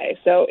different way.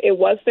 So it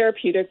was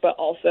therapeutic, but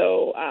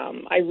also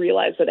I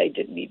realized that I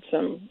did need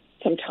some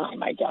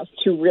time, I guess,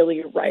 to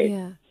really write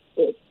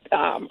it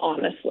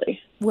honestly.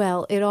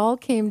 Well, it all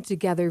came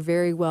together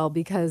very well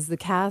because the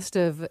cast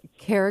of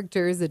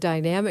characters, the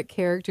dynamic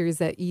characters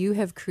that you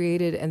have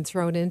created and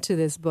thrown into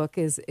this book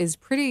is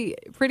pretty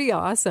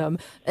awesome.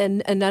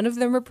 And none of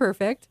them are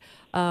perfect.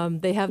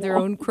 They have their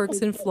own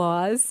quirks and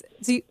flaws.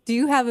 Do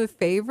you have a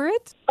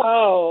favorite?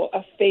 Oh,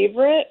 a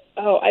favorite?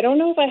 Oh, I don't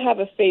know if I have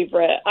a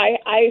favorite.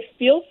 I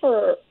feel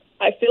for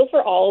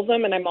all of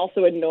them, and I'm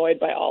also annoyed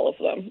by all of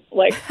them.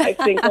 I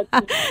think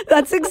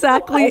that's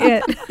exactly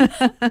it.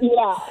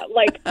 Yeah,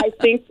 I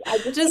think I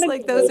just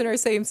like those in our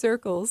same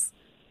circles.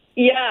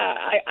 Yeah,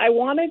 I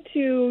wanted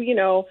to,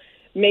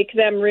 make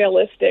them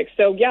realistic.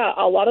 So yeah,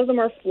 a lot of them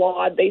are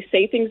flawed. They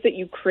say things that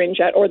you cringe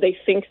at, or they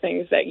think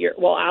things that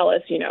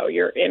Alice,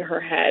 you're in her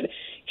head.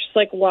 Just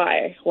like,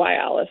 why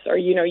Alice? Or,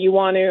 you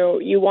want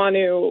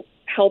to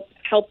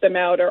help them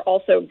out, or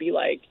also be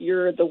like,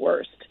 you're the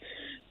worst.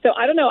 So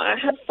I don't know. I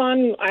had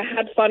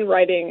fun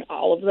writing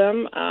all of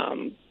them.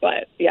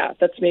 But yeah,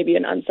 that's maybe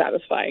an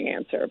unsatisfying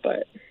answer.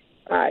 But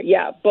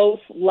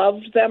both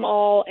loved them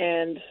all,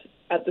 and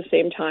at the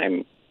same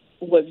time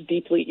was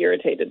deeply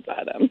irritated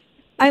by them.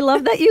 I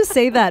love that you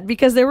say that,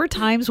 because there were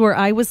times where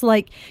I was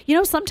like,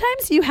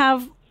 sometimes you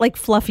have like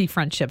fluffy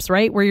friendships,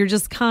 right? Where you're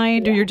just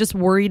kind, or you're just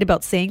worried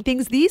about saying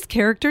things. These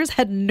characters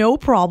had no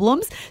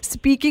problems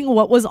speaking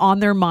what was on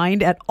their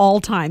mind at all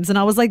times. And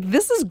I was like,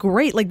 this is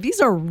great. Like, these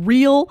are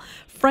real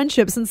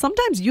friendships. And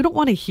sometimes you don't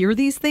want to hear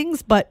these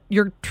things, but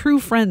your true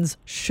friends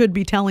should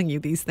be telling you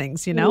these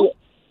things,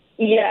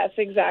 Yes,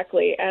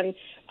 exactly. And,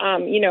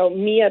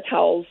 Mia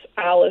tells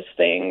Alice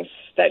things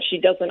that she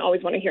doesn't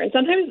always want to hear. And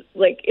sometimes,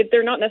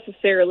 they're not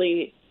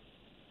necessarily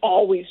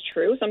always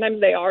true. Sometimes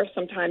they are.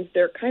 Sometimes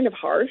they're kind of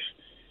harsh.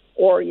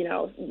 Or,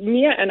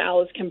 Mia and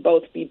Alice can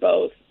both be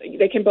both.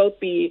 They can both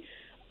be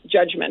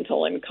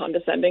judgmental and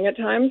condescending at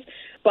times.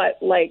 But,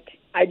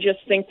 I just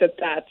think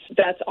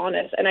that's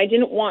honest. And I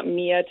didn't want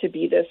Mia to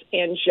be this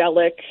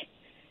angelic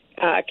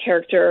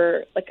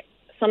character.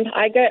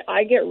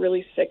 I get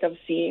really sick of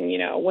seeing,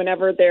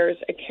 whenever there's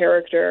a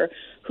character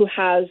who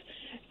has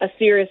a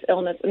serious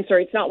illness. I'm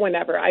sorry, it's not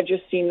whenever. I've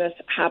just seen this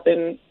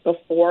happen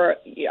before.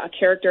 A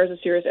character has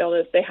a serious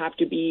illness. They have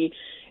to be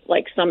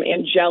like some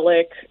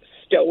angelic,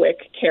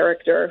 stoic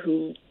character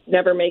who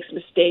never makes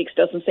mistakes,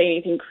 doesn't say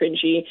anything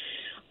cringy.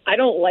 I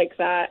don't like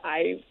that.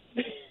 I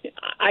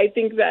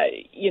think that,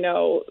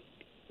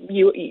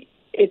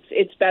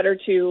 it's better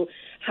to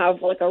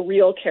have a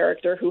real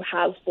character who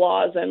has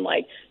flaws, and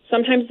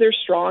sometimes they're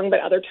strong,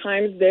 but other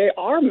times they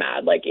are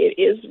mad. It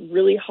is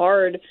really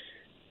hard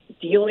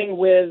dealing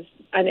with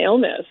an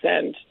illness,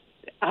 and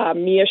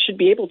Mia should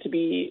be able to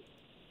be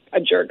a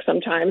jerk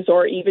sometimes,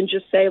 or even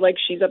just say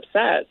she's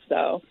upset.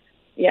 So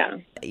yeah.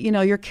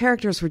 Your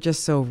characters were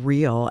just so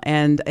real.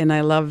 And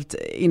I loved,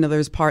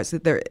 there's parts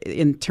that they're,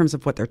 in terms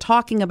of what they're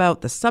talking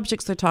about, the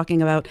subjects they're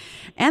talking about,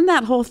 and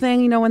that whole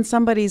thing, when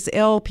somebody's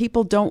ill,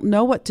 people don't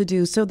know what to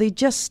do. So they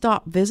just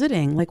stop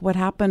visiting, like what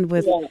happened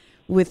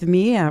with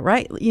Mia,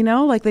 right?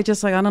 They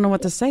just I don't know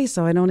what to say,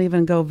 so I don't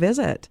even go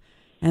visit.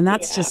 And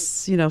that's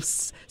just,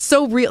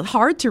 so real,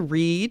 hard to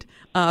read,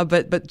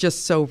 but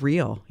just so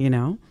real,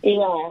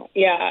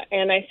 Yeah.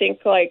 And I think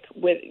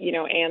with,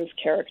 Anne's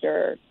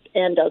character,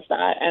 Anne does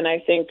that. And I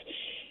think,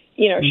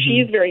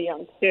 she's very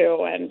young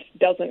too, and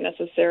doesn't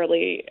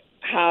necessarily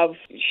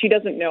she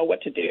doesn't know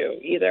what to do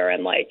either.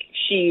 And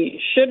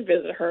she should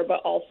visit her,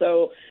 but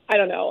also, I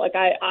don't know,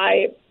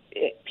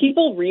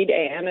 people read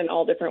Anne in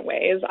all different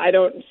ways. I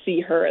don't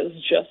see her as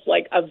just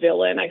a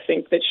villain. I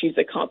think that she's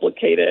a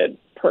complicated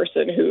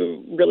person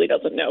who really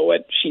doesn't know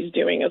what she's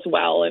doing as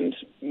well, and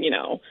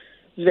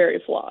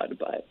very flawed.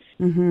 But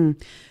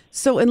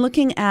so in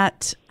looking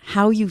at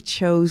how you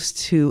chose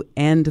to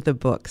end the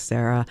book,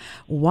 Sarah,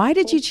 why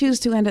did you choose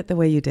to end it the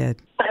way you did?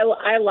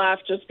 I laugh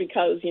just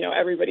because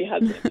everybody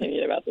has an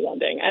opinion about the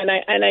ending,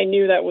 and I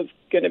knew that was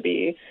going to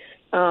be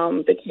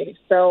the case.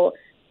 So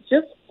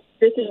just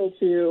sticking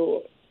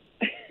to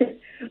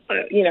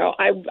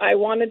I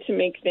wanted to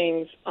make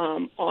things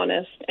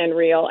honest and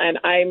real, and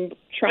I'm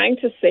trying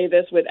to say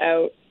this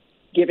without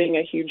giving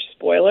a huge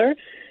spoiler.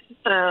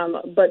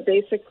 But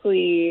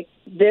basically,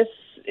 this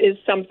is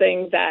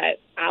something that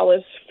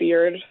Alice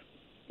feared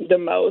the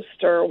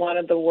most, or one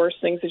of the worst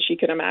things that she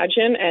could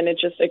imagine, and it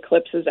just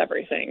eclipses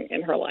everything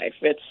in her life.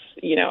 It's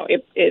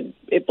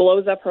it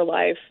blows up her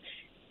life,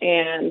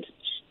 and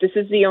this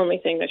is the only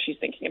thing that she's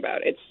thinking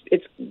about.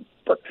 It's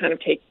kind of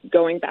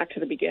going back to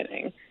the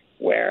beginning,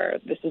 where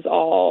this is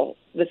all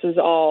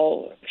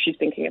she's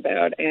thinking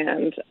about.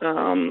 And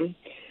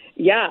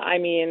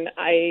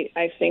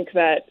I think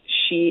that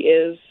she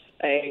is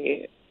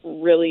a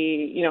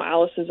really,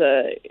 Alice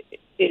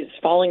is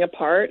falling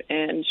apart,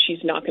 and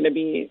she's not going to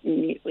be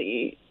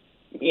neatly,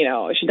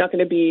 she's not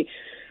going to be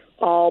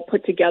all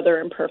put together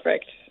and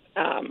perfect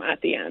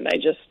at the end.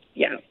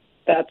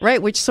 That's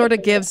right, which sort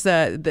of gives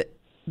the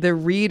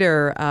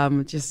reader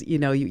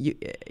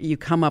you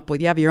come up with,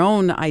 you have your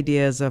own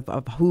ideas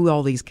of who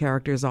all these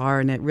characters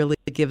are, and it really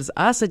gives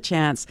us a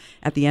chance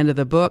at the end of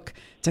the book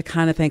to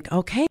kind of think,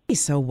 okay,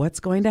 so what's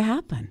going to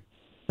happen?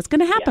 What's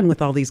going to happen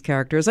with all these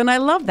characters? And I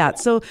love that.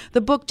 So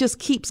the book just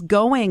keeps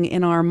going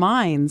in our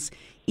minds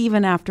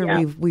even after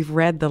we've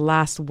read the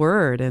last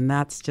word, and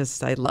that's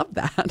just, I love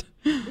that.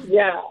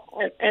 Yeah,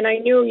 and I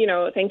knew,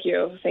 thank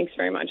you, thanks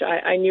very much.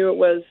 I knew it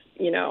was,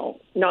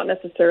 not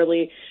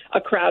necessarily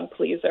a crowd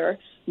pleaser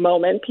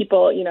moment.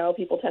 People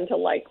tend to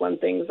like when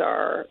things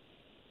are,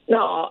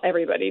 not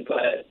everybody,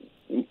 but,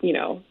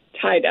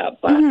 tied up,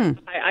 but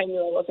I knew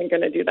I wasn't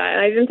going to do that. And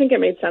I didn't think it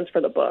made sense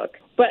for the book.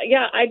 But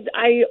yeah,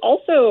 I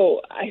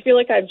feel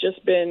like I've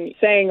just been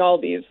saying all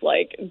these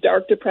like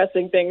dark,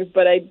 depressing things,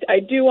 but I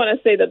do want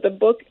to say that the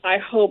book, I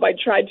hope I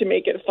tried to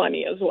make it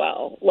funny as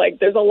well. Like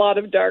there's a lot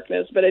of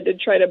darkness, but I did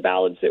try to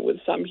balance it with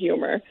some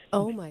humor.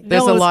 Oh my God.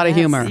 There's a lot of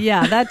humor.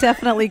 Yeah, that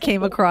definitely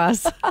came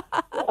across.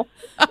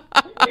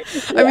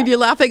 I mean, you're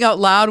laughing out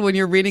loud when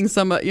you're reading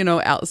some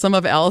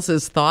of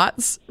Alice's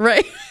thoughts,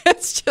 right?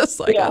 It's just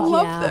like, I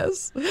love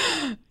this.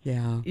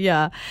 Yeah.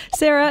 Yeah.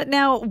 Sarah,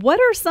 now, what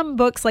are some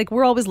books, like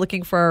we're always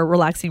looking for our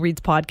Relaxing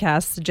Reads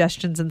podcast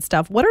suggestions and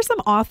stuff. What are some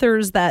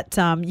authors that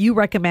you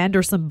recommend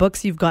or some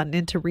books you've gotten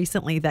into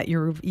recently that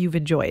you've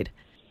enjoyed?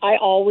 I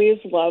always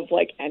love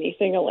like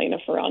anything Elena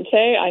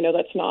Ferrante. I know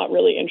that's not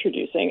really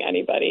introducing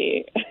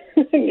anybody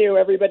new.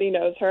 Everybody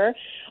knows her.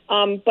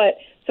 But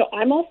so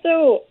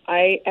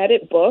I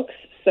edit books.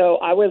 So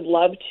I would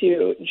love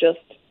to just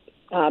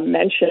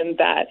mention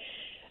that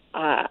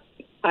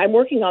I'm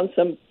working on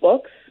some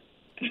books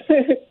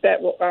that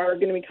are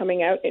going to be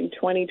coming out in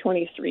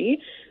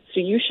 2023. So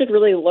you should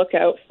really look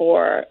out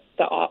for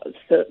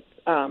the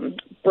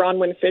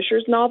Bronwyn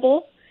Fisher's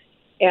novel,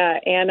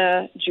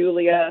 Anna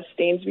Julia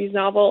Stainsby's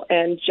novel,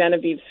 and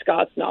Genevieve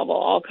Scott's novel,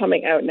 all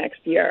coming out next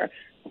year.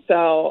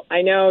 So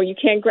I know you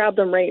can't grab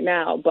them right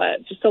now,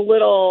 but just a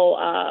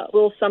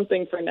little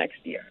something for next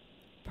year.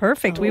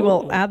 Perfect. We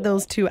will add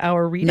those to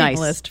our reading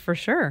list for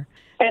sure.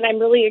 And I'm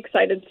really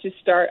excited to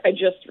start. I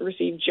just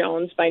received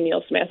Jones by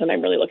Neil Smith, and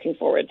I'm really looking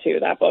forward to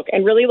that book.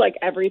 And really, like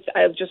I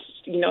just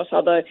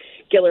saw the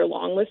Giller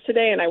long list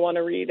today, and I want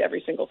to read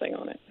every single thing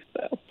on it.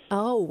 So.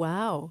 Oh,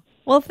 wow.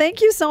 Well,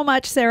 thank you so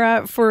much,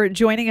 Sarah, for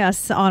joining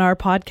us on our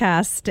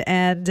podcast.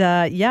 And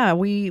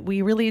we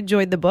really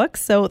enjoyed the book.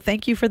 So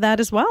thank you for that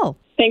as well.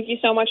 Thank you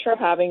so much for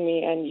having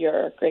me and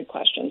your great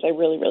questions. I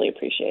really, really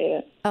appreciate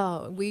it.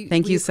 Oh, we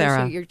thank you,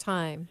 Sarah. Appreciate your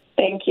time.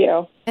 Thank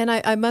you. And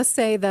I must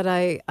say that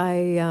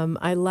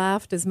I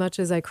laughed as much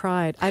as I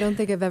cried. I don't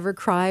think I've ever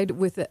cried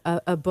with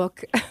a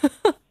book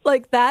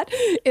like that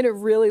in a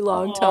really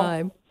long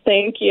time.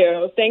 Thank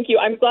you.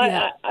 I'm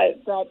glad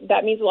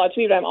that means a lot to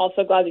me, but I'm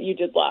also glad that you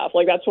did laugh.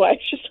 Like, that's why I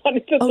just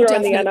wanted to throw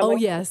in the end. I'm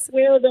yes.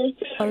 Where there's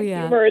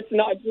humor, it's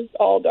not just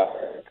all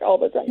dark all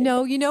the time.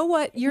 No, you know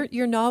what?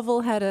 Your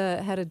novel had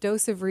a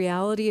dose of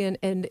reality,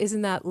 and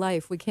isn't that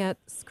life? We can't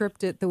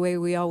script it the way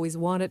we always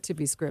want it to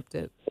be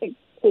scripted.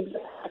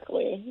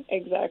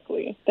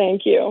 Exactly.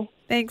 Thank you.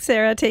 Thanks,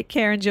 Sarah. Take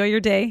care. Enjoy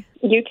your day.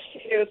 You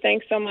too.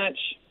 Thanks so much.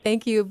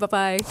 Thank you.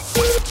 Bye-bye.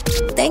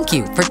 Thank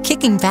you for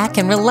kicking back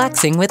and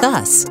relaxing with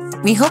us.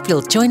 We hope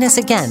you'll join us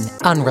again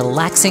on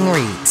Relaxing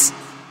Reads.